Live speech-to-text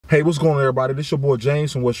Hey, what's going on, everybody? This your boy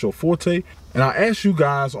James from What's Your Forte, and I asked you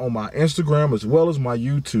guys on my Instagram as well as my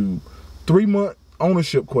YouTube 3-month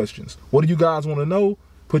ownership questions. What do you guys want to know?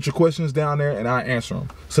 Put your questions down there and I answer them.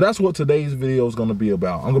 So that's what today's video is going to be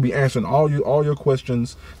about. I'm going to be answering all your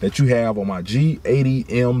questions that you have on my G80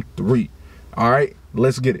 M3. All right,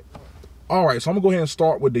 let's get it. All right, so I'm gonna go ahead and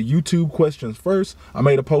start with the YouTube questions first. I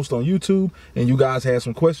made a post on YouTube and you guys had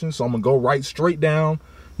some questions, so I'm gonna go right straight down,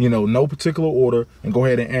 you know, no particular order, and go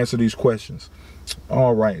ahead and answer these questions.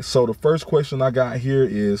 All right, so the first question I got here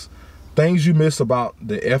is things you miss about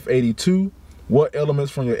the F82. What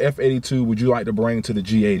elements from your F82 would you like to bring to the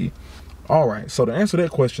G80? All right, so to answer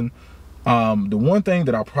that question, the one thing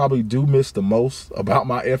that I probably do miss the most about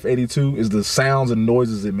my F82 is the sounds and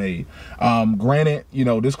noises it made. Granted, you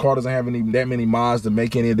know, this car doesn't have that many mods to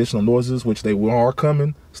make any additional noises, which they are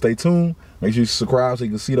coming. Stay tuned. Make sure you subscribe so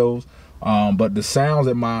you can see those. But the sounds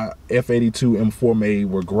that my F82 M4 made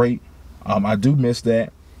were great. I do miss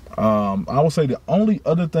that. I would say the only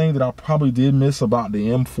other thing that I probably did miss about the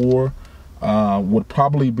M4 would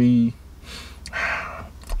probably be,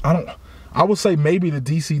 I would say maybe the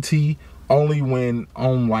DCT, only when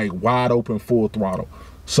on like wide open full throttle.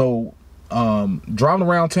 So driving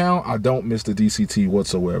around town, I don't miss the DCT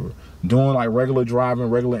whatsoever. Doing like regular driving,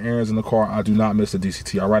 regular errands in the car, I do not miss the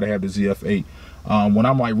DCT. I'd rather have the ZF8. When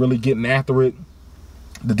I'm like really getting after it,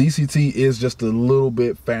 the DCT is just a little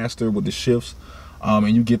bit faster with the shifts.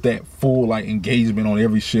 And you get that full like engagement on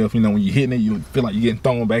every shift. You know, when you're hitting it, you feel like you're getting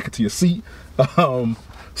thrown back into your seat.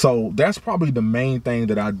 So that's probably the main thing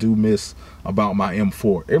that I do miss about my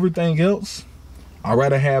M4. Everything else, I'd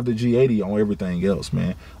rather have the G80 on everything else,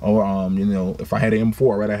 man. Or you know, if I had an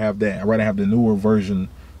M4, I'd rather have that. I'd rather have the newer version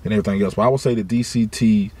than everything else. But I would say the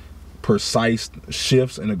DCT precise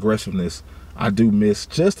shifts and aggressiveness, I do miss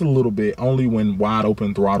just a little bit, only when wide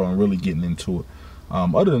open throttle and really getting into it.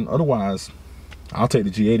 Otherwise, I'll take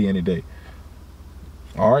the G80 any day.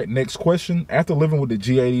 All right, next question. After living with the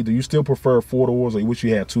G80, do you still prefer 4 doors or you wish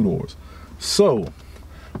you had 2 doors? So,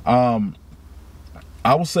 I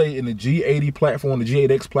would say in the G80 platform, the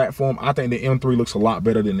G8X platform, I think the M3 looks a lot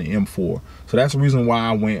better than the M4. So that's the reason why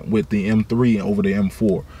I went with the M3 over the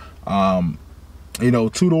M4. You know,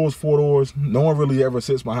 2 doors, 4 doors, no one really ever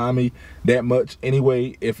sits behind me that much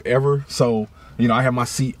anyway, if ever. So, you know, I have my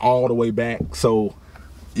seat all the way back. So,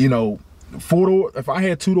 you know, 4 door, if I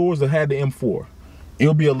had 2 doors that had the M4, it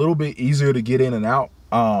would be a little bit easier to get in and out.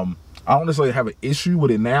 I don't necessarily have an issue with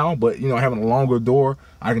it now, but you know, having a longer door,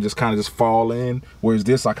 I can just kind of just fall in. Whereas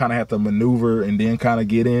this, I kind of have to maneuver and then kind of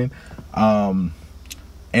get in. And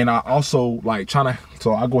I also like trying to,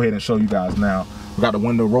 so I'll go ahead and show you guys now. We got the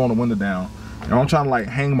window, rolling the window down. And I'm trying to like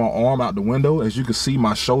hang my arm out the window. As you can see,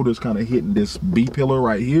 my shoulder's kind of hitting this B pillar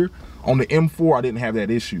right here. On the M4, I didn't have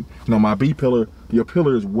that issue. You know, my B pillar, your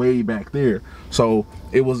pillar is way back there. So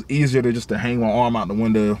it was easier to just to hang my arm out the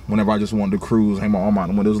window whenever I just wanted to cruise, hang my arm out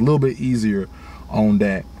the window. It was a little bit easier on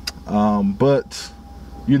that. But,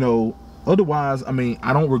 you know, otherwise, I mean,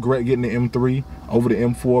 I don't regret getting the M3 over the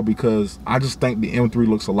M4 because I just think the M3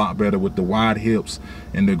 looks a lot better with the wide hips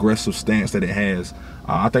and the aggressive stance that it has.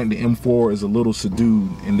 I think the M4 is a little subdued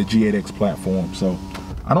in the G8X platform. So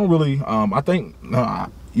I don't really, I think,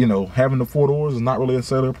 you know, having the 4 doors is not really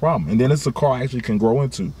necessarily a problem. And then it's a car I actually can grow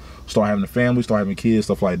into. Start having a family, start having kids,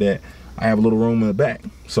 stuff like that. I have a little room in the back,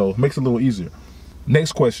 so it makes it a little easier.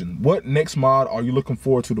 Next question. What next mod are you looking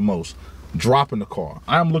forward to the most? Dropping the car.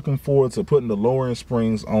 I'm looking forward to putting the lowering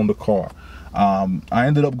springs on the car. I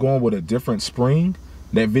ended up going with a different spring.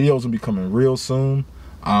 That video is gonna be coming real soon.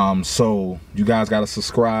 So you guys got to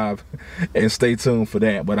subscribe and stay tuned for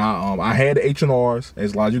that. But I had the H&Rs,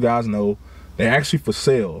 as a lot of you guys know. They're actually for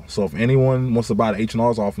sale, so if anyone wants to buy the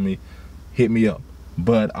H&Rs off of me, hit me up.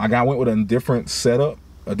 But I went with a different setup,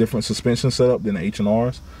 a different suspension setup than the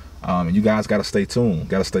H&Rs, and you guys got to stay tuned.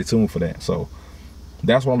 Got to stay tuned for that. So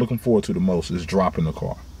that's what I'm looking forward to the most, is dropping the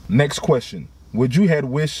car. Next question: would you have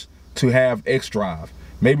wished to have X-Drive?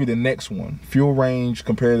 Maybe the next one. Fuel range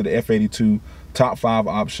compared to the F82. Top 5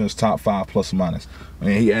 options. Top 5 plus or minus. And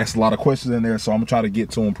he asked a lot of questions in there, so I'm gonna try to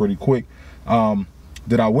get to them pretty quick.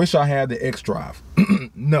 Did I wish I had the X-Drive?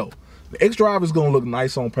 No. The X-Drive is going to look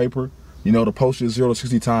nice on paper. You know, the post is 0 to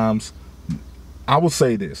 60 times. I will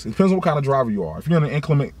say this. It depends on what kind of driver you are. If you're in an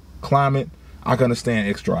inclement climate, I can understand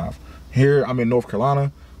X-Drive. Here, I'm in North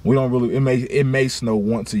Carolina. We don't really, it may snow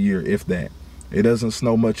once a year, if that. It doesn't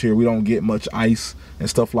snow much here. We don't get much ice and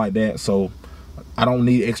stuff like that. So I don't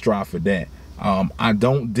need X-Drive for that. I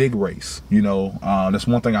don't dig race. You know, that's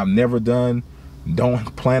one thing I've never done.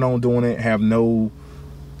 Don't plan on doing it. Have no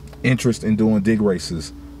interest in doing dig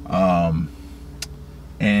races.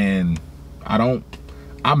 And I don't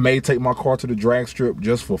I may take my car to the drag strip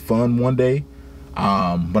just for fun one day,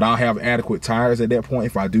 but I'll have adequate tires at that point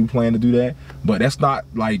if I do plan to do that. But that's not,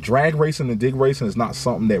 like, drag racing and dig racing is not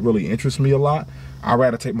something that really interests me a lot. I'd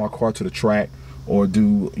rather take my car to the track or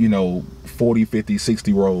do, you know, 40, 50,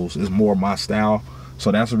 60 rolls is more my style.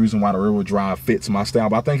 So that's the reason why the rear-wheel drive fits my style.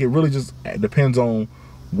 But I think it really just depends on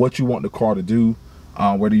what you want the car to do,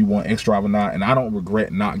 whether you want X-Drive or not. And I don't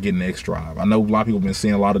regret not getting X-Drive. I know a lot of people have been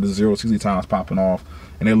seeing a lot of the 0-60 times popping off,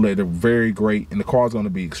 and they're very great, and the car's going to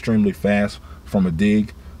be extremely fast from a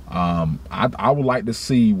dig. I would like to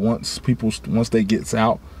see once they get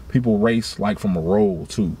out, people race like from a roll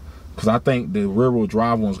too, because I think the rear-wheel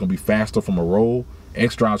drive one's going to be faster from a roll.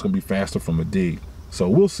 X-Drive's going to be faster from a dig. So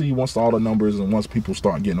we'll see once all the numbers and once people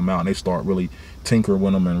start getting them out and they start really tinkering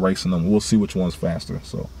with them and racing them, we'll see which one's faster.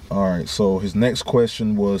 So, all right, so his next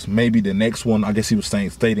question was maybe the next one. I guess he was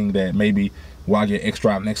stating that maybe will I get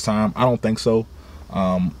X-Drive next time? I don't think so,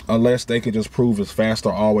 unless they could just prove it's faster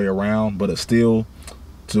all the way around. But it's still,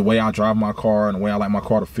 to the way I drive my car and the way I like my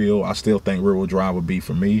car to feel, I still think rear-wheel drive would be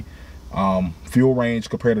for me. Fuel range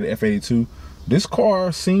compared to the F82. This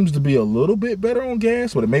car seems to be a little bit better on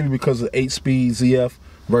gas, but it may be because of 8-speed ZF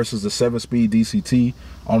versus the 7-speed DCT.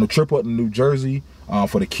 On the trip up to New Jersey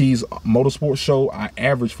for the Keys Motorsports show, I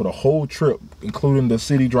averaged for the whole trip, including the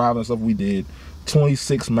city driving and stuff we did,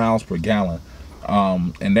 26 miles per gallon.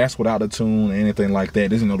 And that's without the tune or anything like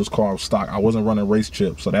that. This, you know, this car was stock. I wasn't running race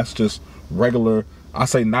chips, so that's just regular. I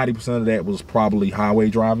say 90% of that was probably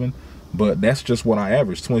highway driving. But that's just what I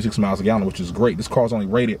averaged, 26 miles a gallon, which is great. This car's only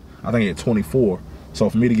rated, I think, at 24. So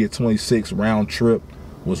for me to get 26 round trip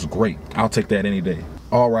was great. I'll take that any day.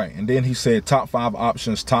 All right, and then he said top 5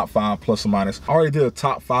 options, top 5 plus or minus. I already did a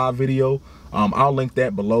top 5 video. I'll link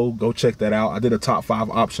that below. Go check that out. I did a top 5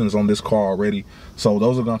 options on this car already. So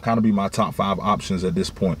those are gonna kind of be my top 5 options at this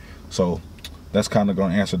point. So that's kind of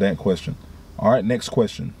gonna answer that question. All right, next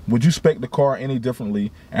question. Would you spec the car any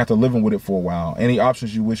differently after living with it for a while? Any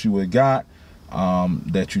options you wish you would have got,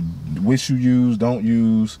 that you wish you used, don't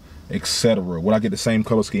use, etc.? Would I get the same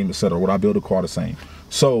color scheme, etc.? Would I build the car the same?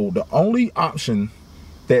 So the only option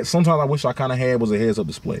that sometimes I wish I kind of had was a heads-up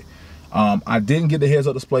display. I didn't get the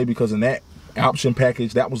heads-up display because in that option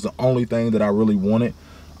package, that was the only thing that I really wanted.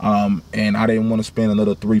 And I didn't want to spend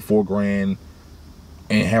another $3-4 grand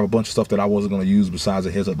and have a bunch of stuff that I wasn't going to use besides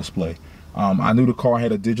a heads-up display. I knew the car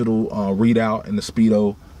had a digital readout in the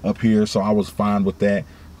speedo up here, so I was fine with that.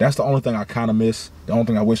 That's the only thing I kind of miss. The only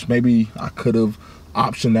thing I wish maybe I could have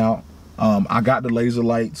optioned out. I got the laser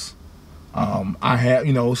lights. I had,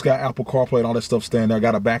 you know, it's got Apple CarPlay and all that stuff standing there. I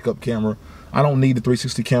got a backup camera. I don't need the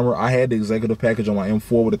 360 camera. I had the executive package on my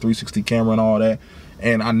M4 with a 360 camera and all that,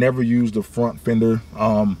 and I never used the front fender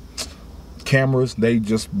cameras. They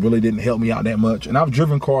just really didn't help me out that much. And I've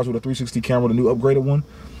driven cars with a 360 camera, the new upgraded one.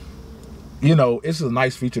 You know, it's a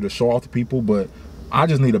nice feature to show off to people, but I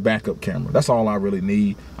just need a backup camera. That's all I really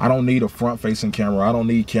need. I don't need a front-facing camera. I don't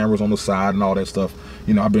need cameras on the side and all that stuff.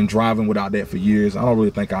 You know, I've been driving without that for years. I don't really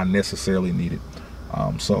think I necessarily need it.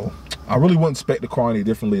 So I really wouldn't spec the car any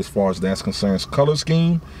differently as far as that's concerned. Color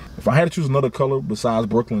scheme, if I had to choose another color besides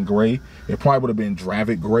Brooklyn Gray, it probably would have been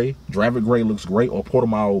Dravic Gray. Dravic Gray looks great, or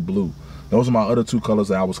Portimao Blue. Those are my other 2 colors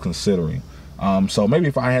that I was considering. So maybe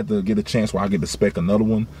if I had to get a chance where I get to spec another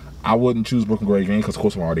one, I wouldn't choose Brooklyn Gray again because, of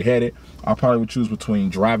course, I already had it. I probably would choose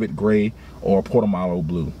between Dravic Gray or Portimao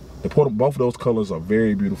Blue. Both of those colors are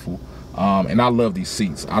very beautiful, and I love these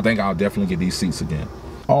seats. I think I'll definitely get these seats again.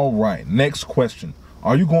 All right, next question.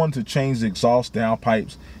 Are you going to change the exhaust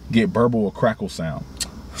downpipes, get burble or crackle sound?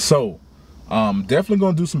 So, definitely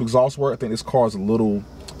going to do some exhaust work. I think this car is a little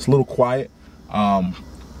quiet.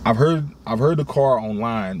 I've heard the car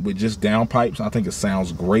online with just downpipes. I think it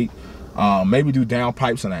sounds great. Maybe do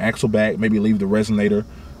downpipes and an axle back. Maybe leave the resonator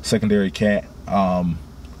secondary cat.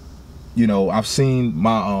 You know, I've seen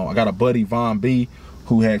my I got a buddy Von B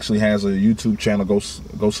who actually has a YouTube channel.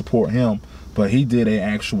 Go support him. But he did a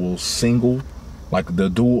actual single, like the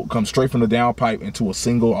dual, comes straight from the downpipe into a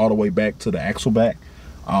single all the way back to the axle back,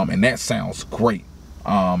 and that sounds great.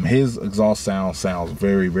 His exhaust sounds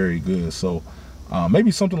very, very good. So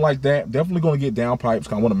maybe something like that. Definitely going to get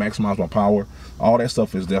downpipes. I want to maximize my power. All that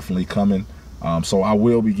stuff is definitely coming. So I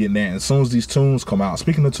will be getting that. And as soon as these tunes come out,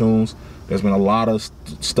 speaking of tunes, there's been a lot of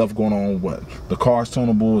stuff going on. What the car's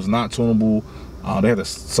tunable is not tunable. They have to,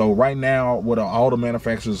 so right now, what all the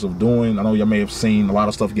manufacturers are doing, I know y'all may have seen a lot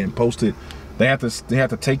of stuff getting posted. They have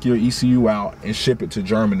to take your ECU out and ship it to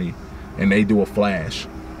Germany, and they do a flash.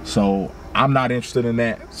 So I'm not interested in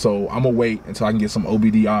that. So I'm gonna wait until I can get some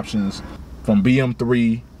OBD options from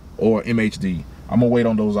BM3 or MHD. I'm gonna wait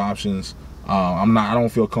on those options. I don't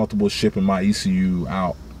feel comfortable shipping my ECU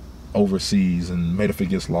out overseas and made if it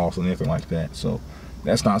gets lost or anything like that. So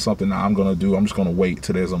that's not something that I'm gonna do. I'm just gonna wait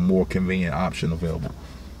till there's a more convenient option available.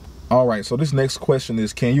 All right, so this next question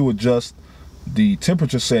is, can you adjust the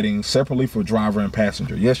temperature settings separately for driver and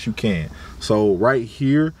passenger? Yes, you can. So right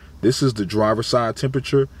here, this is the driver side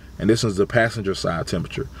temperature and this is the passenger side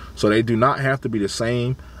temperature. So they do not have to be the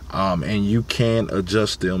same, and you can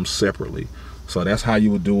adjust them separately. So that's how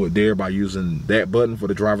you would do it there, by using that button for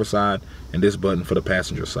the driver side and this button for the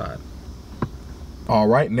passenger side. All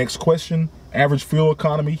right, next question. Average fuel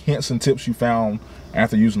economy, hints and tips you found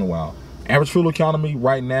after using a while. Average fuel economy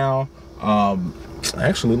right now,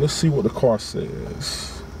 actually, let's see what the car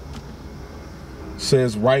says.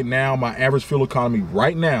 Says right now, my average fuel economy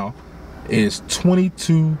right now is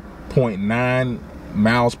 22.9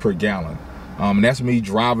 miles per gallon. And that's me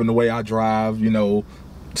driving the way I drive, you know,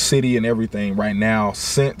 city and everything right now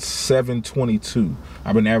since 7/22.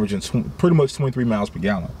 I've been averaging pretty much 23 miles per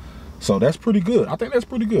gallon. So that's pretty good. I think that's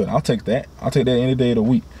pretty good. I'll take that. I'll take that any day of the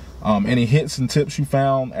week. Any hints and tips you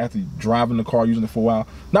found after driving the car, using it for a while?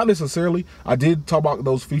 Not necessarily. I did talk about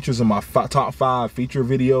those features in my top 5 feature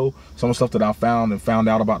video. Some of the stuff that I found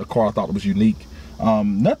out about the car I thought was unique.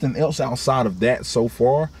 Nothing else outside of that so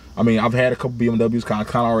far. I mean, I've had a couple BMWs, kind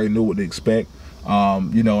of already knew what to expect.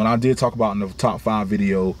 You know, and I did talk about in the top 5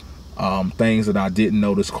 video things that I didn't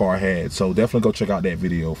know this car had. So definitely go check out that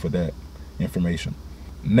video for that information.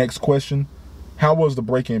 Next question. How was the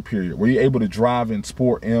break-in period? Were you able to drive in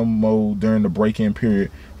Sport M mode during the break-in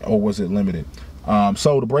period, or was it limited?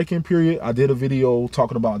 So the break-in period, I did a video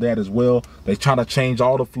talking about that as well. They try to change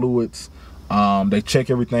all the fluids. They check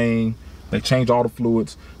everything. They change all the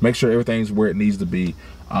fluids, make sure everything's where it needs to be,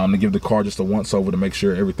 to give the car just a once-over to make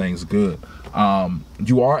sure everything's good.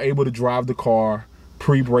 You are able to drive the car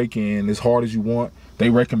pre-break-in as hard as you want. They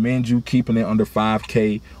recommend you keeping it under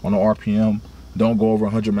 5K on the RPM. Don't go over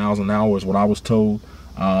 100 miles an hour is what I was told.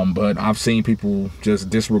 But I've seen people just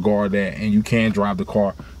disregard that, and you can drive the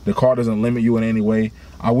car. The car doesn't limit you in any way.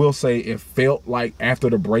 I will say it felt like after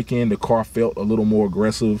the break-in, the car felt a little more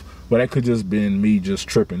aggressive, but that could just been me just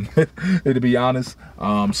tripping, to be honest.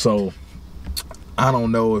 So I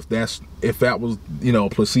don't know if that was, you know, a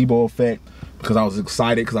placebo effect because I was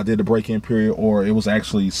excited because I did the break-in period, or it was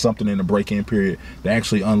actually something in the break-in period that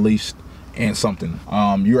actually unleashed and something.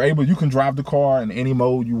 You can drive the car in any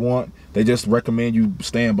mode you want. They just recommend you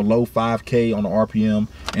staying below 5K on the RPM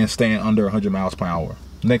and staying under 100 miles per hour.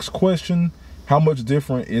 Next question. How much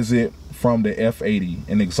different is it from the F80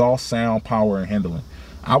 in exhaust, sound, power, and handling?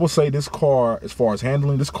 I would say this car, as far as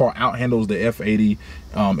handling, this car out-handles the F80,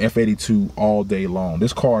 F82 all day long.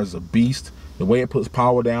 This car is a beast. The way it puts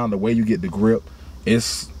power down, the way you get the grip,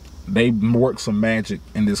 they work some magic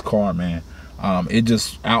in this car, man. It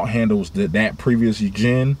just out-handles that previous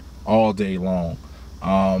gen all day long.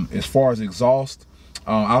 As far as exhaust,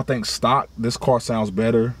 I think stock, this car sounds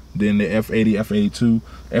better than the F80, F82.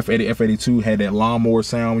 F80, F82 had that lawnmower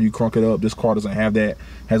sound when you crunk it up. This car doesn't have that.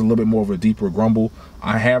 Has a little bit more of a deeper grumble.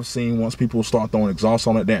 I have seen once people start throwing exhaust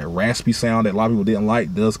on it, that raspy sound that a lot of people didn't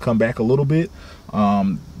like does come back a little bit.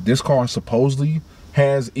 This car supposedly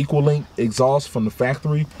has equal length exhaust from the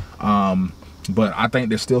factory. But I think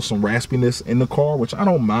there's still some raspiness in the car, which I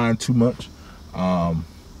don't mind too much.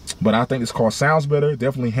 But I think this car sounds better,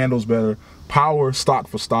 definitely handles better. Power, stock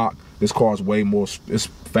for stock, this car is way more, it's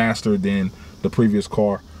faster than the previous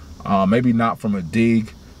car. Maybe not from a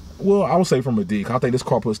dig. Well, I would say from a dig. I think this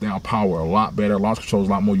car puts down power a lot better. Launch control is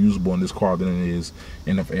a lot more usable in this car than it is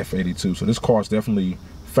in the F82. So this car is definitely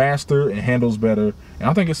faster and handles better, and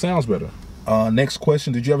I think it sounds better. Next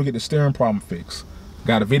question, did you ever get the steering problem fixed?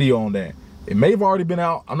 Got a video on that. It may have already been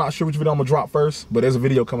out. I'm not sure which video I'm gonna drop first, but there's a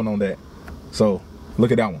video coming on that. So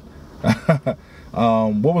look at that one.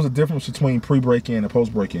 What was the difference between pre-break-in and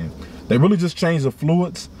post-break-in? They really just changed the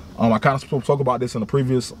fluids. I kind of spoke about this in the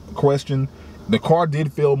previous question. The car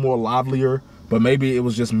did feel more livelier, but maybe it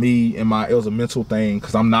was just me and it was a mental thing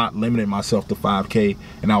because I'm not limiting myself to 5K,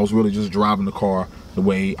 and I was really just driving the car the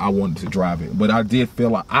way I wanted to drive it. But I did feel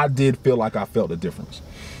like I felt the difference.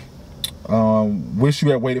 Wish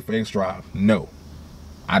you had waited for X-Drive. No,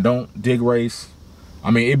 I don't dig race.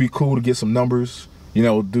 I mean, it'd be cool to get some numbers, you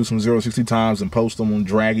know, do some 0 to 60 times and post them on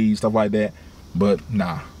draggy, stuff like that. But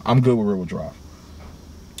nah, I'm good with rear-wheel drive.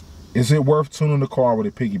 Is it worth tuning the car with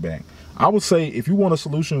a piggyback? I would say if you want a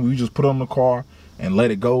solution where you just put it on the car and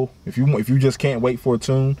let it go, if you just can't wait for a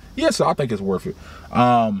tune, yes, I think it's worth it.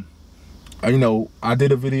 You know, I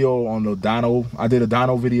did a video on the dyno. I did a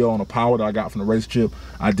dyno video on the power that I got from the race chip.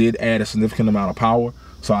 I did add a significant amount of power.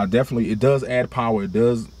 So it does add power. It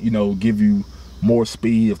does, you know, give you more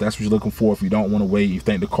speed, if that's what you're looking for, if you don't want to wait, you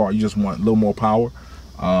think the car, you just want a little more power,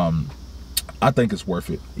 I think it's worth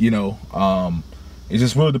it. You know, it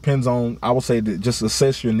just really depends on, I would say, that just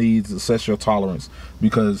assess your needs, assess your tolerance,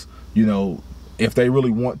 because, you know, if they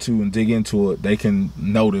really want to and dig into it, they can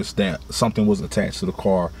notice that something was attached to the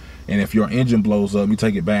car. And if your engine blows up, you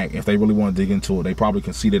take it back. If they really want to dig into it, they probably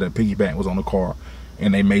can see that a piggyback was on the car,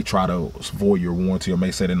 and they may try to void your warranty, or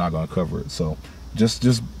may say they're not going to cover it. So just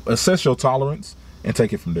assess your tolerance and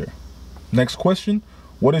take it from there. Next question: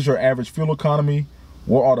 what is your average fuel economy?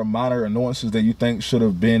 What are the minor annoyances that you think should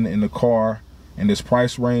have been in the car in this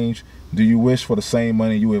price range? Do you wish for the same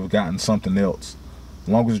money you would have gotten something else?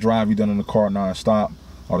 Longest drive you done in the car non-stop?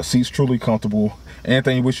 Are the seats truly comfortable?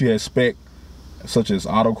 Anything you wish you had spec, such as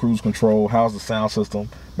auto cruise control? How's the sound system?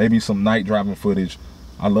 Maybe some night driving footage.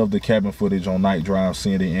 I love the cabin footage on night drive,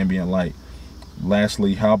 seeing the ambient light.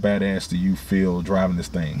 Lastly, how badass do you feel driving this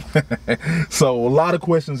thing? So a lot of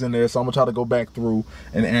questions in there, so I'm gonna try to go back through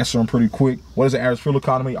and answer them pretty quick. What is the average fuel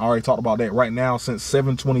economy? I already talked about that. Right now, since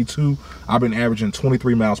 722, I've been averaging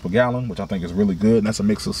 23 miles per gallon, which I think is really good. And that's a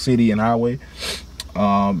mix of city and highway.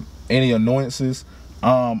 Any annoyances?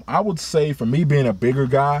 I would say, for me being a bigger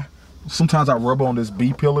guy, sometimes I rub on this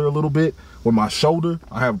B pillar a little bit with my shoulder.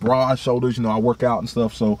 I have broad shoulders, you know, I work out and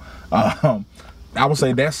stuff, so I would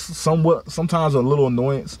say that's sometimes a little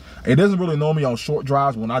annoyance. It doesn't really annoy me on short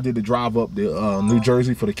drives. When I did the drive up the New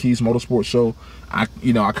Jersey for the Keys Motorsports show, I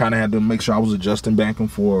kind of had to make sure I was adjusting back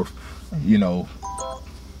and forth, you know.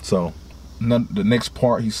 So the next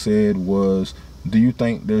part he said was, do you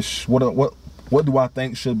think there's what do I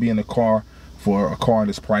think should be in the car for a car in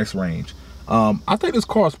this price range? I think this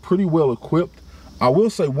car is pretty well equipped. I will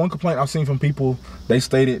say one complaint I've seen from people, they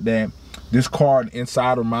stated that this car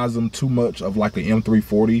inside reminds them too much of like an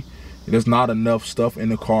M340. There's not enough stuff in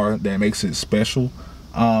the car that makes it special.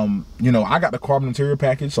 You know, I got the carbon interior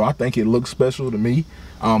package, so I think it looks special to me.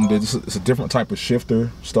 It's a different type of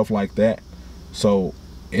shifter, stuff like that. So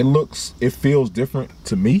it feels different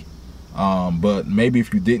to me. But maybe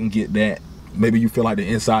if you didn't get that, maybe you feel like the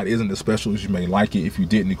inside isn't as special as you may like it if you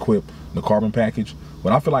didn't equip the carbon package.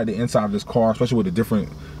 But I feel like the inside of this car, especially with the different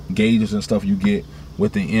gauges and stuff you get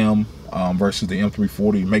with the M versus the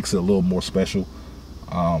M340, makes it a little more special.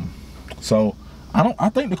 So I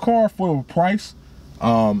think the car for the price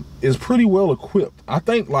is pretty well equipped. I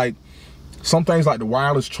think like some things like the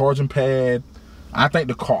wireless charging pad, I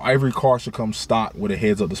think every car should come stock with a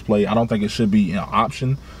heads-up display. I don't think it should be an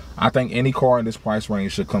option. I think any car in this price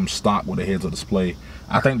range should come stock with a heads-up display.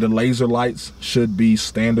 I think the laser lights should be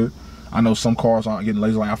standard. I know some cars aren't getting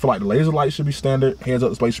laser light. I feel like the laser light should be standard, heads-up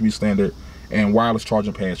display should be standard, and wireless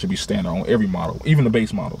charging pad should be standard on every model, even the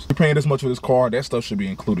base models. If you're paying this much for this car, that stuff should be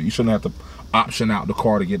included. You shouldn't have to option out the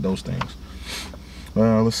car to get those things.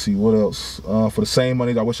 Let's see, what else? For the same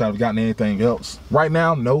money, I wish I'd have gotten anything else. Right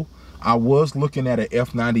now, no. I was looking at an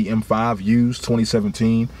F90 M5 used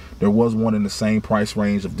 2017. There was one in the same price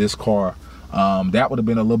range of this car. That would have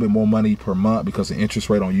been a little bit more money per month because the interest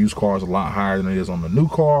rate on used cars is a lot higher than it is on the new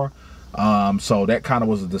car. So that kind of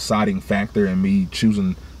was a deciding factor in me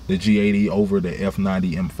choosing the G80 over the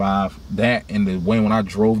F90 M5. That and the way when I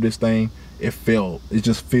drove this thing, it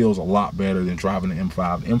just feels a lot better than driving the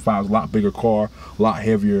M5. The M5 is a lot bigger car, a lot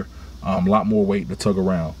heavier, a lot more weight to tug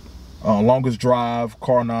around. Longest drive,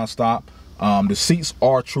 car non-stop. The seats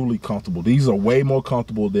are truly comfortable. These are way more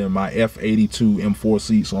comfortable than my F82 M4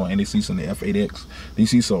 seats or any seats in the F8X. These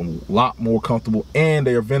seats are a lot more comfortable, and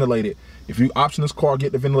they are ventilated. If you option this car,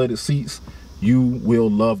 get the ventilated seats, you will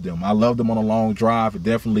love them. I love them on a long drive. It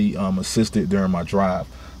definitely assisted during my drive.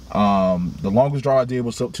 The longest drive I did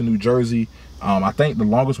was up to New Jersey. I think the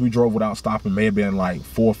longest we drove without stopping may have been like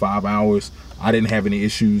 4 or 5 hours. I didn't have any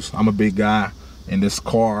issues. I'm a big guy in this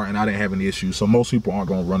car, and I didn't have any issues. So most people aren't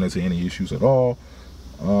going to run into any issues at all.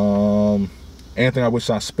 Anything I wish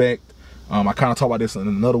I spec'd. I kind of talked about this in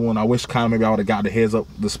another one. I wish kind of maybe I would have got the heads-up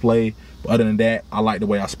display. But other than that, I like the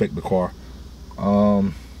way I spec'd the car.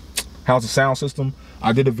 How's the sound system?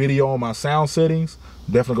 I did a video on my sound settings.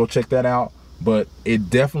 Definitely go check that out. But it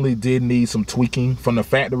definitely did need some tweaking. From the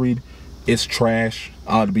factory, it's trash,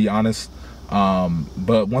 to be honest.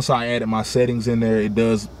 But once I added my settings in there, it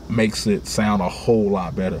makes it sound a whole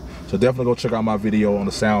lot better. So definitely go check out my video on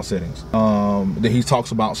the sound settings. Then he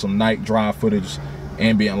talks about some night drive footage,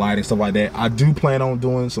 ambient lighting, stuff like that. I do plan on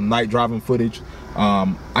doing some night driving footage.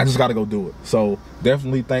 I just got to go do it. So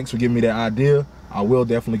definitely thanks for giving me that idea. I will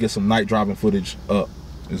definitely get some night driving footage up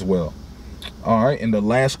as well. All right, and the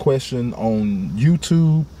last question on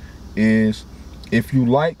YouTube is, I'm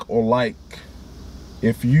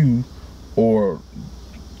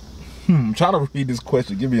trying to read this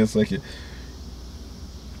question, give me a second.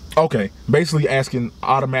 Okay, basically asking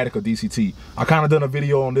automatic or DCT. I kind of done a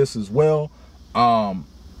video on this as well.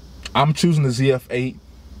 I'm choosing the ZF8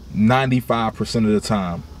 95% of the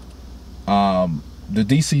time. The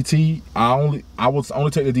DCT, I would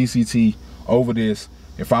only take the DCT over this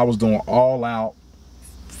if I was doing all out,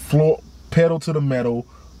 floor pedal to the metal,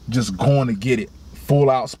 just going to get it, full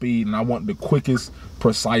out speed, and I want the quickest,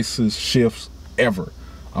 precisest shifts ever.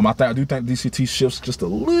 I do think DCT shifts just a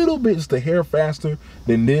little bit, just a hair faster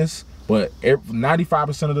than this, but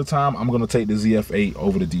 95% of the time, I'm gonna take the ZF8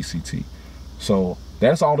 over the DCT. So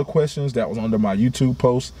that's all the questions that was under my YouTube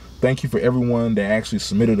post. Thank you for everyone that actually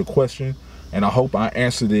submitted a question, and I hope I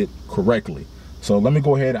answered it correctly. So let me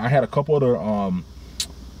go ahead. I had a couple other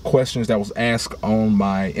questions that was asked on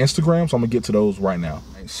my Instagram, so I'm gonna get to those right now.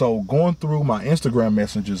 So going through my Instagram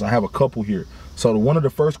messages, I have a couple here. So one of the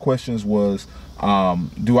first questions was,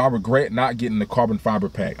 do I regret not getting the carbon fiber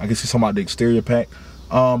pack? I guess he's talking about the exterior pack.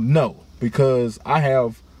 No, because I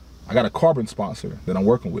got a carbon sponsor that I'm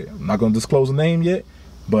working with. I'm not gonna disclose a name yet,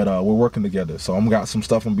 but we're working together. So I'm got some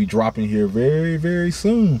stuff I'm gonna be dropping here very, very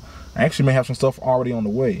soon. I actually may have some stuff already on the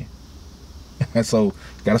way. So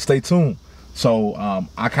gotta stay tuned. So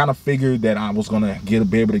I kind of figured that I was gonna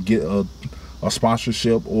be able to get a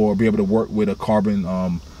sponsorship or be able to work with a carbon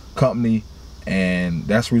company, and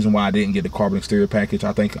that's the reason why I didn't get the carbon exterior package.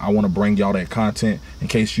 I think I want to bring y'all that content in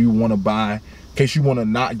case you want to buy, in case you want to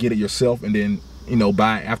not get it yourself and then, you know,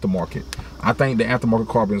 buy aftermarket. I think the aftermarket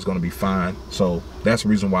carbon is going to be fine, so that's the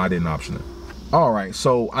reason why I didn't option it. All right,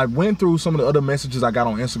 so I went through some of the other messages I got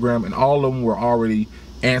on Instagram, and all of them were already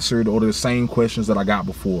answered, or the same questions that I got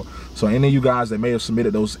before. So any of you guys that may have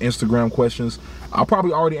submitted those Instagram questions, I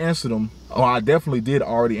probably already answered them, or I definitely did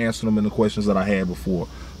already answer them in the questions that I had before.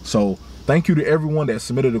 So thank you to everyone that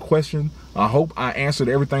submitted a question. I hope I answered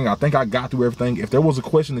everything. I think I got through everything. If there was a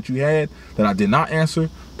question that you had that I did not answer,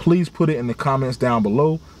 please put it in the comments down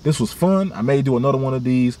below. This was fun. I may do another one of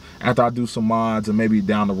these after I do some mods and maybe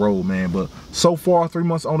down the road, man. But so far, 3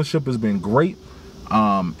 months ownership has been great.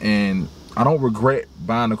 And I don't regret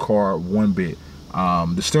buying the car one bit.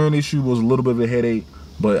 The steering issue was a little bit of a headache,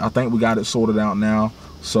 but I think we got it sorted out now.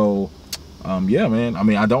 So yeah, man, I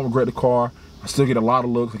mean, I don't regret the car. I still get a lot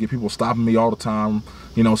of looks. I get people stopping me all the time,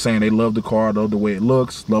 you know, saying they love the car, love the way it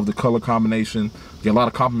looks, love the color combination. Get a lot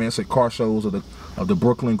of compliments at car shows of the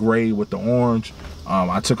Brooklyn gray with the orange.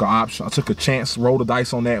 I took a chance, rolled the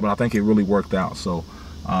dice on that, but I think it really worked out. So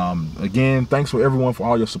again, thanks for everyone for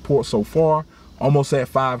all your support so far. Almost at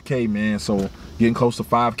 5K, man. So getting close to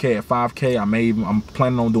 5K. At 5K, I'm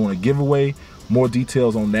planning on doing a giveaway. More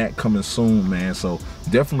details on that coming soon, man. So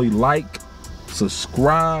definitely like,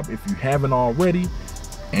 subscribe if you haven't already,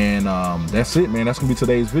 and that's it, man. That's gonna be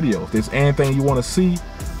today's video. If there's anything you want to see,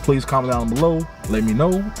 please comment down below, let me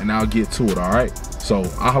know, and I'll get to it. All right, so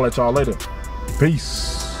I'll holler at y'all later.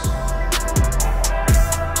 Peace.